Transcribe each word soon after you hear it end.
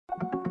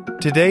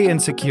Today in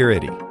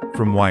Security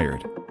from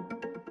Wired.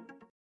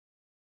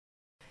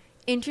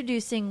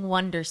 Introducing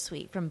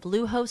Wondersuite from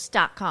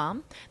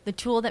Bluehost.com, the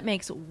tool that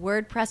makes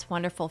WordPress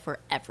wonderful for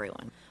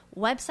everyone.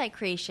 Website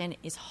creation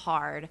is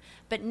hard,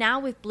 but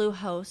now with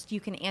Bluehost, you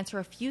can answer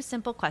a few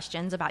simple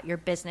questions about your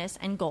business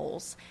and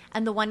goals,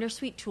 and the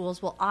Wondersuite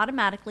tools will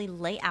automatically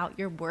lay out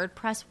your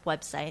WordPress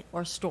website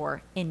or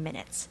store in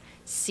minutes.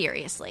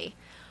 Seriously.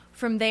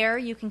 From there,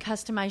 you can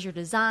customize your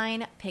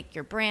design, pick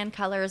your brand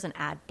colors, and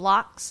add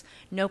blocks.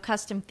 No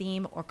custom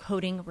theme or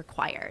coding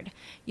required.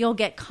 You'll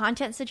get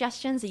content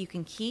suggestions that you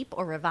can keep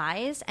or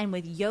revise, and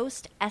with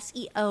Yoast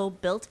SEO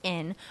built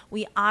in,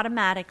 we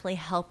automatically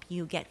help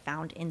you get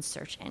found in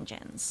search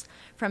engines.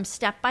 From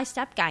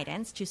step-by-step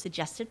guidance to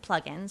suggested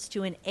plugins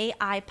to an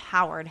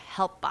AI-powered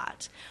help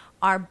bot,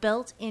 our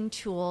built-in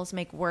tools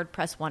make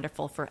WordPress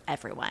wonderful for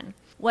everyone.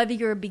 Whether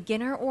you're a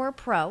beginner or a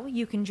pro,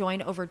 you can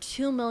join over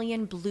 2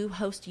 million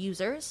Bluehost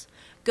users.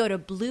 Go to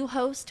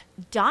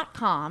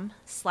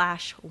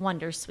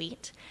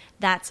bluehost.com/wondersuite.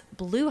 That's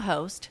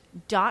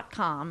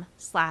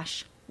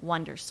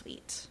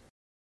bluehost.com/wondersuite.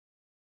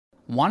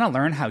 Want to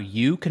learn how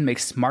you can make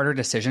smarter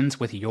decisions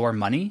with your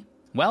money?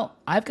 Well,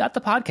 I've got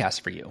the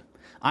podcast for you.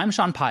 I'm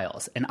Sean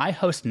Piles, and I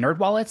host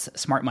NerdWallet's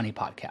Smart Money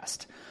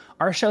Podcast.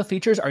 Our show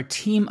features our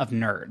team of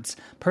nerds,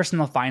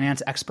 personal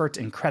finance experts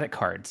in credit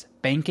cards,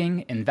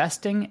 banking,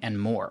 investing,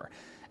 and more.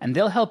 And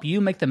they'll help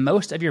you make the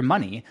most of your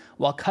money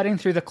while cutting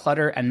through the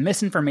clutter and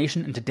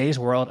misinformation in today's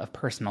world of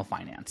personal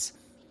finance.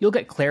 You'll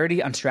get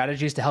clarity on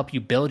strategies to help you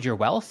build your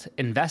wealth,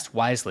 invest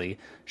wisely,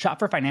 shop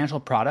for financial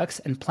products,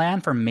 and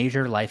plan for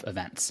major life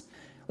events.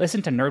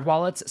 Listen to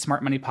NerdWallet's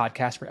Smart Money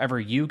Podcast wherever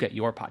you get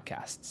your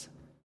podcasts.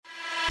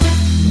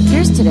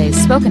 Here's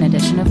today's spoken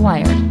edition of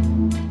Wired.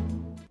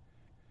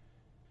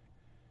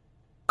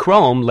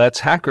 Chrome lets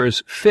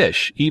hackers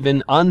phish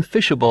even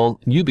unphishable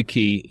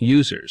Yubikey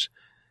users.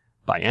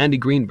 By Andy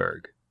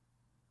Greenberg.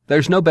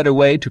 There's no better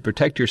way to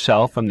protect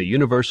yourself from the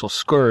universal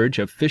scourge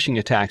of phishing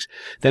attacks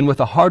than with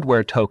a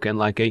hardware token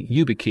like a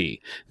Yubikey,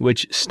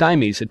 which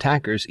stymies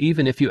attackers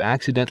even if you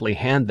accidentally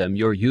hand them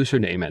your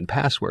username and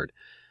password.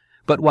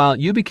 But while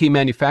Yubikey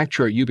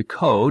manufacturer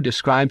Yubico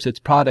describes its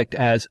product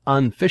as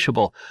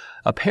unphishable,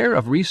 a pair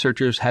of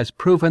researchers has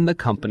proven the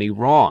company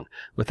wrong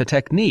with a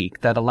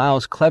technique that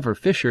allows clever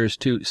phishers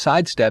to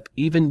sidestep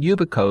even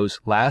Yubico's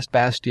last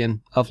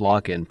bastion of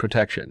login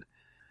protection.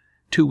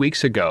 2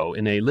 weeks ago,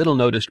 in a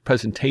little-noticed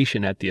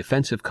presentation at the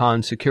Offensive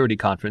Con Security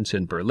Conference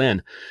in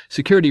Berlin,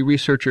 security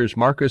researchers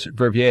Marcus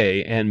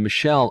Vervier and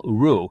Michel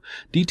Roux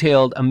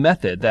detailed a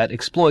method that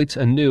exploits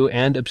a new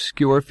and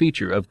obscure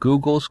feature of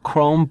Google's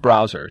Chrome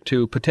browser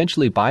to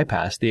potentially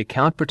bypass the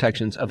account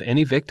protections of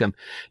any victim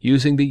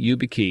using the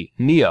Yubikey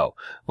Neo,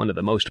 one of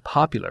the most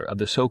popular of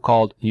the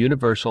so-called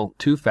Universal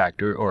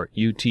Two-Factor or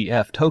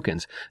UTF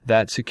tokens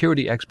that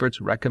security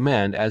experts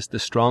recommend as the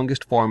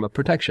strongest form of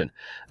protection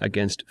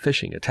against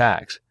phishing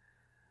attacks.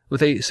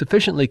 With a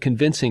sufficiently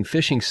convincing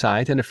phishing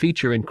site and a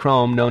feature in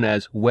Chrome known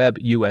as Web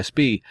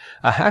USB,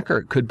 a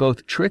hacker could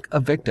both trick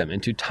a victim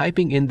into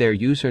typing in their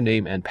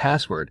username and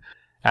password,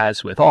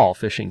 as with all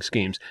phishing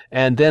schemes,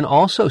 and then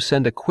also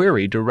send a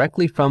query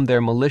directly from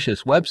their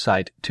malicious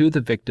website to the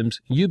victim's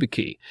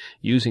Yubikey,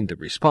 using the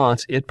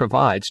response it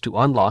provides to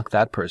unlock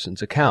that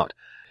person's account.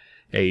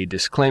 A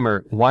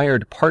disclaimer: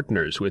 Wired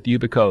partners with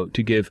Yubico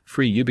to give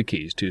free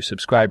Yubikeys to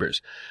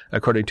subscribers.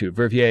 According to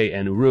Vervier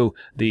and Roux,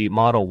 the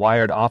model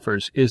Wired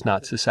offers is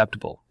not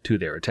susceptible to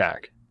their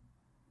attack.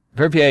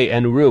 Vervier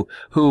and Roux,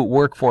 who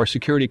work for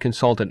security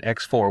consultant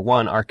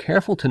X41, are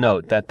careful to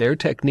note that their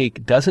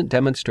technique doesn't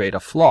demonstrate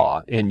a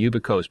flaw in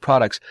Yubico's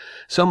products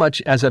so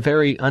much as a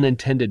very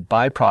unintended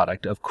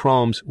byproduct of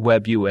Chrome's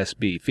Web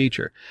USB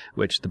feature,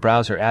 which the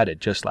browser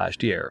added just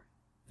last year.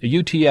 The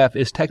UTF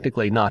is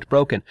technically not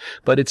broken,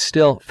 but it's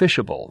still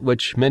phishable,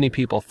 which many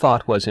people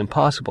thought was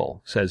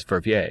impossible, says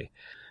Vervier.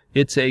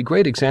 It's a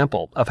great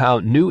example of how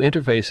new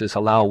interfaces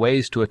allow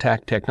ways to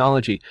attack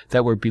technology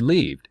that were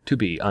believed to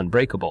be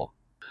unbreakable.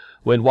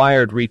 When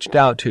Wired reached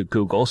out to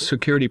Google,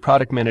 security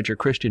product manager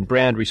Christian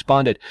Brand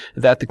responded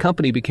that the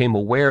company became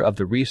aware of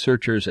the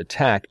researchers'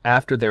 attack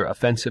after their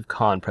Offensive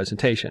Con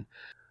presentation.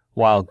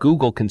 While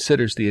Google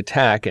considers the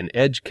attack an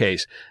edge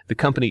case, the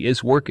company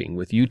is working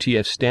with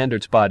UTF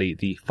standards body,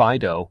 the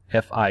FIDO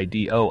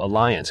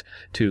Alliance,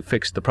 to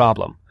fix the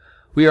problem.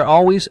 We are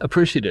always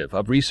appreciative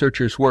of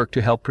researchers' work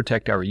to help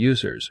protect our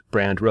users,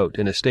 Brand wrote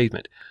in a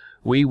statement.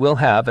 We will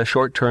have a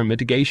short-term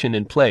mitigation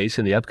in place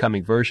in the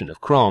upcoming version of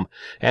Chrome,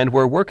 and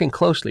we're working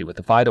closely with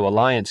the FIDO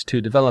Alliance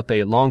to develop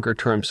a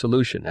longer-term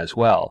solution as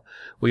well.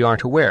 We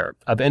aren't aware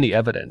of any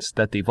evidence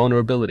that the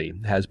vulnerability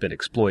has been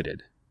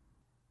exploited.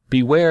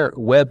 Beware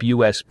Web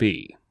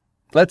USB.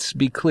 Let's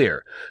be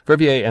clear.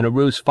 Vervier and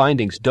Roux's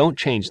findings don't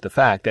change the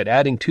fact that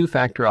adding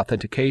two-factor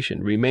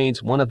authentication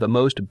remains one of the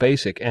most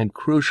basic and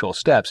crucial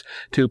steps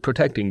to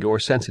protecting your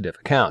sensitive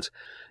accounts.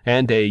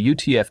 and a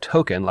UTF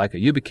token like a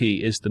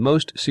Yubikey is the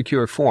most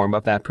secure form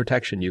of that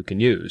protection you can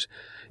use.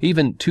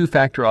 Even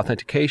two-factor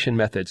authentication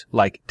methods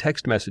like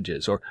text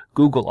messages or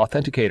Google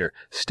Authenticator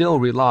still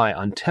rely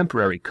on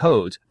temporary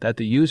codes that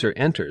the user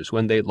enters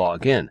when they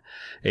log in.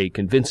 A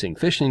convincing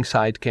phishing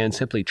site can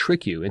simply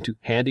trick you into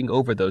handing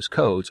over those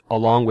codes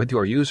along with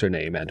your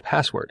username and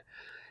password.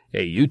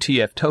 A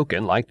UTF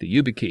token like the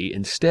Yubikey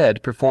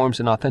instead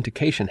performs an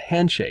authentication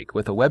handshake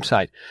with a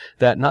website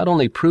that not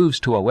only proves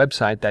to a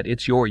website that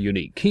it's your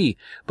unique key,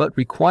 but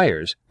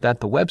requires that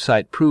the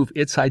website prove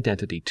its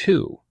identity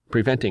too,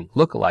 preventing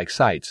lookalike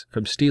sites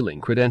from stealing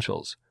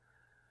credentials.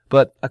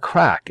 But a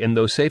crack in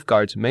those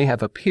safeguards may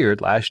have appeared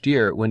last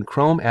year when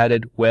Chrome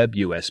added Web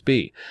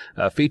USB,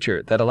 a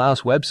feature that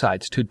allows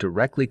websites to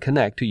directly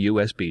connect to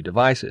USB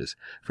devices,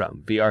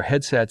 from VR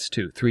headsets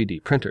to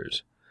 3D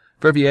printers.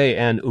 Verviers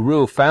and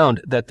Uru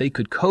found that they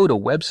could code a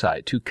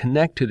website to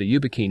connect to the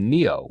Yubikey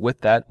Neo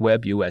with that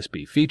Web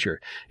USB feature,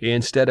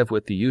 instead of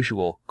with the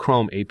usual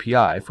Chrome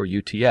API for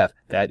UTF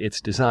that it's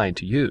designed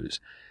to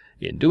use.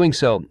 In doing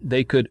so,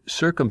 they could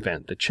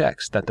circumvent the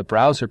checks that the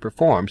browser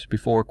performs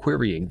before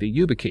querying the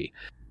Yubikey,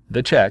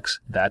 the checks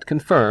that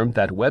confirm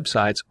that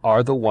websites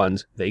are the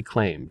ones they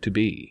claim to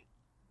be.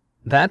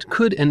 That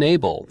could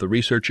enable, the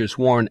researchers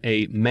warn,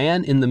 a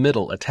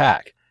man-in-the-middle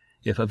attack.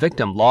 If a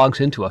victim logs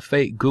into a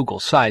fake Google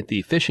site,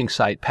 the phishing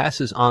site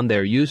passes on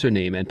their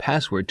username and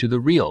password to the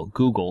real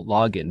Google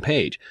login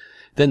page.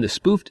 Then the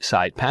spoofed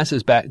site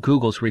passes back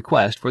Google's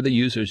request for the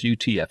user's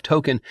UTF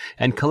token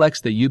and collects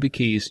the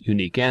Yubikey's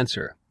unique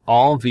answer,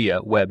 all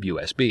via Web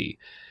USB.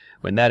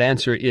 When that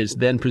answer is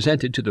then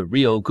presented to the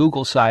real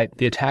Google site,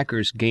 the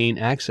attackers gain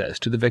access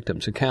to the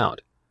victim's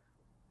account.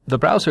 The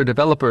browser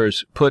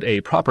developers put a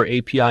proper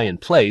API in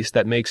place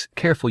that makes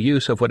careful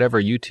use of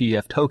whatever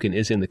UTF token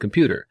is in the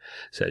computer,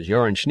 says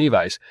Joran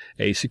Schneeweis,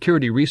 a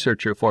security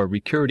researcher for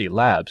Recurity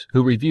Labs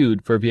who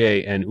reviewed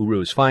Verviers and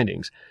Uru's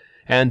findings.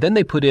 And then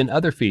they put in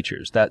other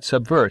features that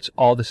subverts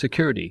all the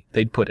security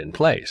they'd put in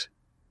place.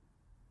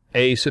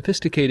 A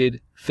sophisticated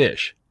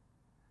phish.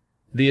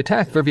 The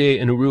attack Verviers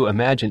and Uru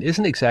imagine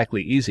isn't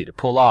exactly easy to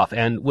pull off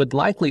and would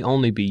likely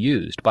only be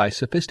used by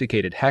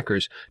sophisticated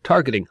hackers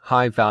targeting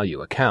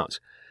high-value accounts.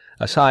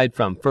 Aside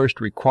from first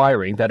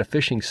requiring that a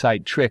phishing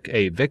site trick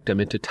a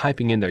victim into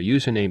typing in their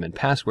username and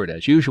password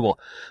as usual,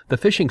 the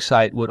phishing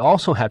site would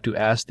also have to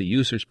ask the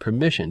user's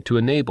permission to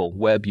enable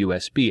Web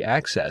USB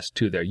access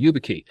to their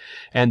Yubikey,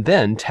 and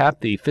then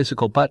tap the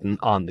physical button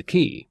on the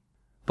key.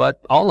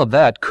 But all of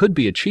that could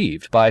be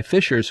achieved by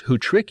phishers who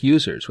trick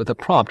users with a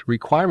prompt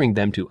requiring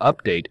them to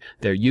update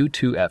their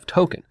U2F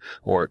token,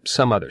 or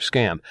some other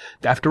scam.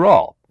 After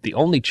all, the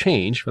only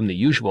change from the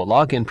usual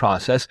login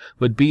process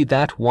would be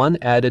that one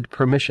added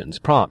permissions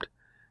prompt.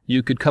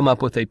 You could come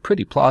up with a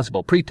pretty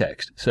plausible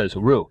pretext, says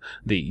Uru.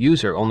 The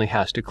user only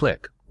has to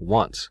click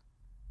once.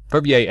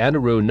 Verviers and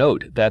Uru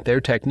note that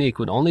their technique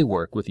would only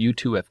work with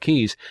U2F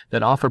keys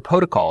that offer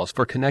protocols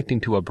for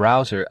connecting to a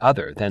browser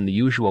other than the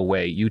usual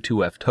way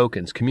U2F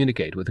tokens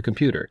communicate with a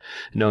computer,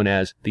 known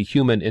as the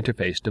Human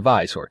Interface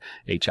Device, or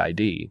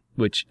HID,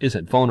 which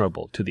isn't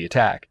vulnerable to the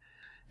attack.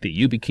 The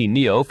Yubikey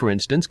Neo, for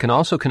instance, can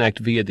also connect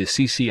via the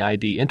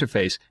CCID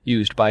interface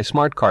used by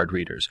smart card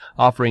readers,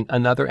 offering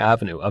another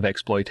avenue of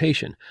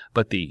exploitation,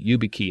 but the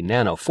Yubikey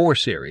Nano 4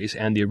 series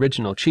and the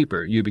original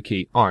cheaper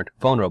Yubikey aren't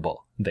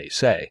vulnerable, they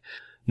say.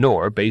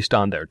 Nor, based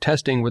on their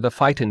testing, were the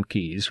Phyton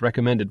keys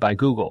recommended by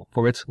Google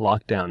for its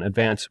lockdown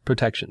advanced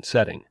protection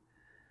setting.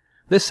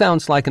 This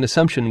sounds like an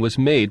assumption was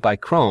made by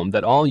Chrome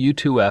that all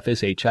U2F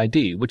is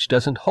HID, which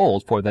doesn't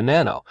hold for the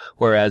Nano,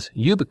 whereas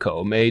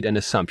Yubico made an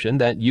assumption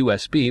that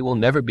USB will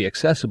never be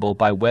accessible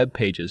by web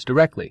pages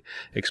directly,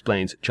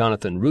 explains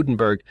Jonathan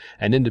Rudenberg,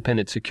 an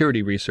independent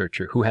security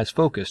researcher who has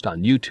focused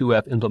on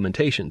U2F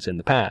implementations in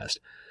the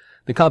past.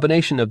 The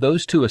combination of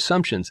those two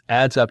assumptions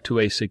adds up to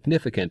a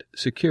significant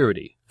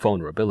security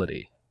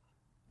vulnerability.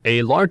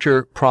 A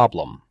larger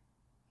problem.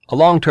 A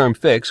long-term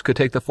fix could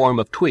take the form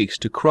of tweaks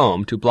to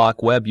Chrome to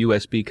block Web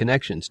USB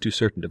connections to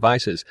certain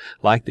devices,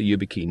 like the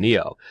Yubikey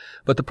Neo.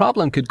 But the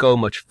problem could go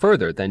much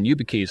further than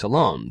Yubikeys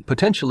alone,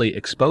 potentially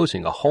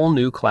exposing a whole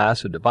new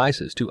class of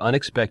devices to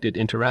unexpected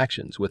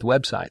interactions with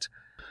websites.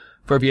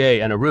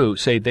 Verviers and Uru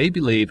say they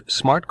believe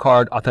smart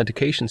card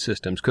authentication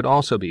systems could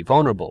also be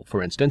vulnerable,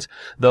 for instance,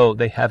 though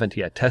they haven't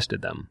yet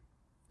tested them.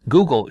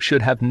 Google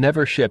should have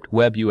never shipped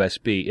Web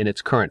USB in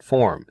its current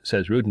form,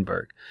 says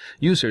Rudenberg.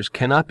 Users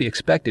cannot be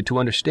expected to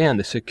understand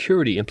the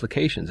security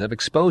implications of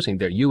exposing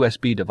their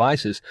USB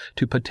devices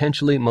to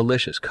potentially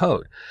malicious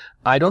code.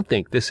 I don't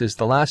think this is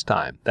the last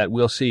time that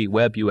we'll see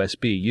Web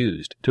USB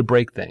used to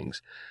break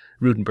things.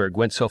 Rudenberg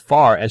went so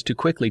far as to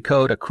quickly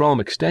code a Chrome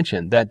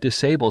extension that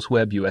disables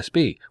Web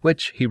USB,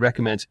 which he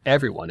recommends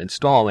everyone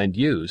install and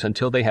use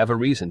until they have a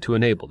reason to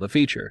enable the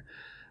feature.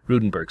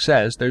 Rudenberg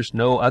says there's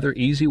no other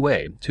easy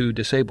way to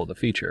disable the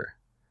feature.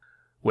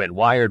 When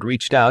Wired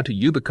reached out to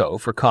Yubico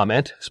for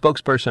comment,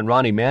 spokesperson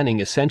Ronnie Manning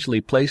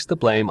essentially placed the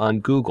blame on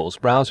Google's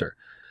browser.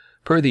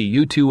 Per the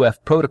U2F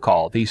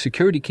protocol, the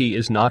security key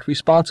is not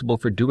responsible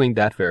for doing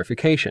that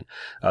verification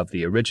of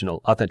the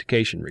original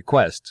authentication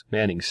requests,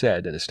 Manning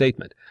said in a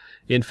statement.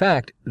 In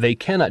fact, they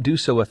cannot do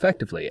so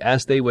effectively,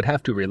 as they would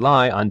have to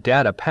rely on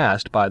data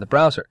passed by the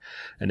browser,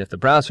 and if the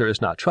browser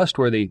is not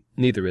trustworthy,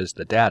 neither is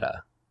the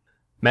data.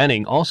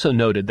 Manning also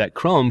noted that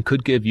Chrome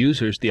could give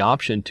users the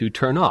option to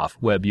turn off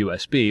Web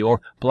USB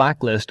or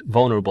blacklist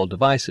vulnerable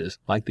devices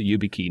like the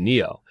Yubikey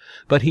Neo.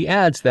 But he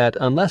adds that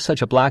unless such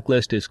a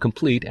blacklist is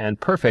complete and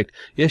perfect,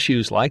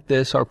 issues like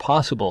this are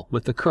possible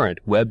with the current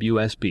Web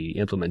USB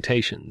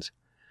implementations.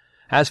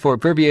 As for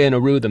Verviers and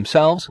Aru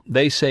themselves,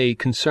 they say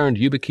concerned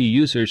Yubikey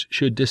users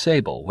should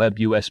disable Web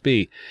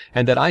USB,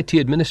 and that IT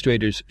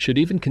administrators should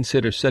even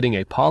consider setting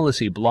a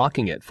policy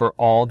blocking it for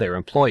all their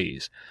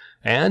employees.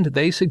 And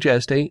they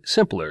suggest a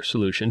simpler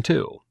solution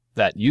too,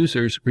 that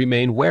users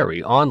remain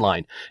wary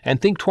online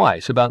and think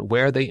twice about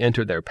where they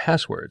enter their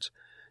passwords.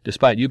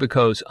 Despite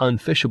Yubico's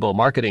Unphishable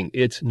marketing,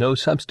 it's no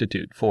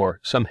substitute for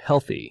some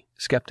healthy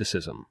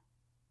skepticism.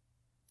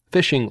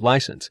 Phishing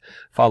license.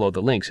 Follow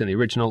the links in the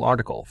original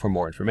article for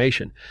more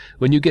information.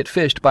 When you get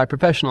phished by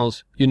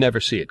professionals, you never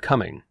see it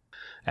coming.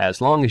 As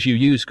long as you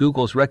use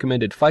Google's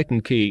recommended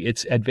Phyton key,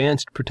 its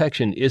advanced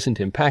protection isn't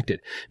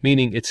impacted,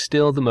 meaning it's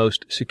still the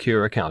most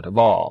secure account of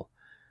all.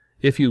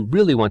 If you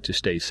really want to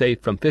stay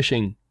safe from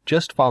phishing,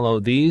 just follow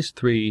these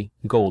 3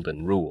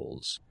 golden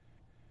rules.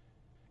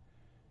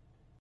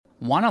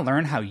 Want to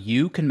learn how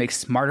you can make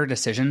smarter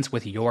decisions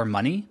with your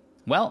money?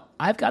 Well,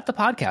 I've got the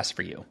podcast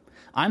for you.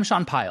 I'm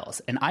Sean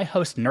Piles, and I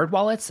host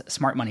NerdWallet's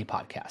Smart Money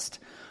Podcast.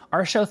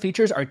 Our show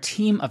features our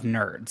team of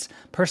nerds,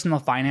 personal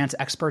finance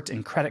experts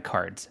in credit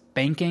cards,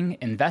 banking,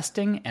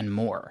 investing, and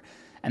more.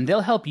 And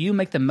they'll help you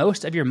make the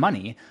most of your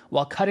money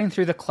while cutting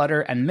through the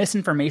clutter and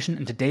misinformation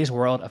in today's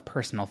world of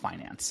personal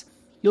finance.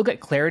 You'll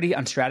get clarity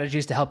on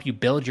strategies to help you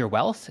build your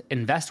wealth,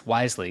 invest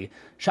wisely,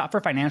 shop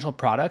for financial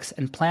products,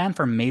 and plan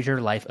for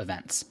major life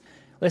events.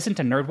 Listen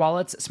to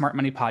NerdWallet's Smart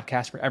Money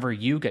Podcast wherever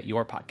you get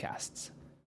your podcasts.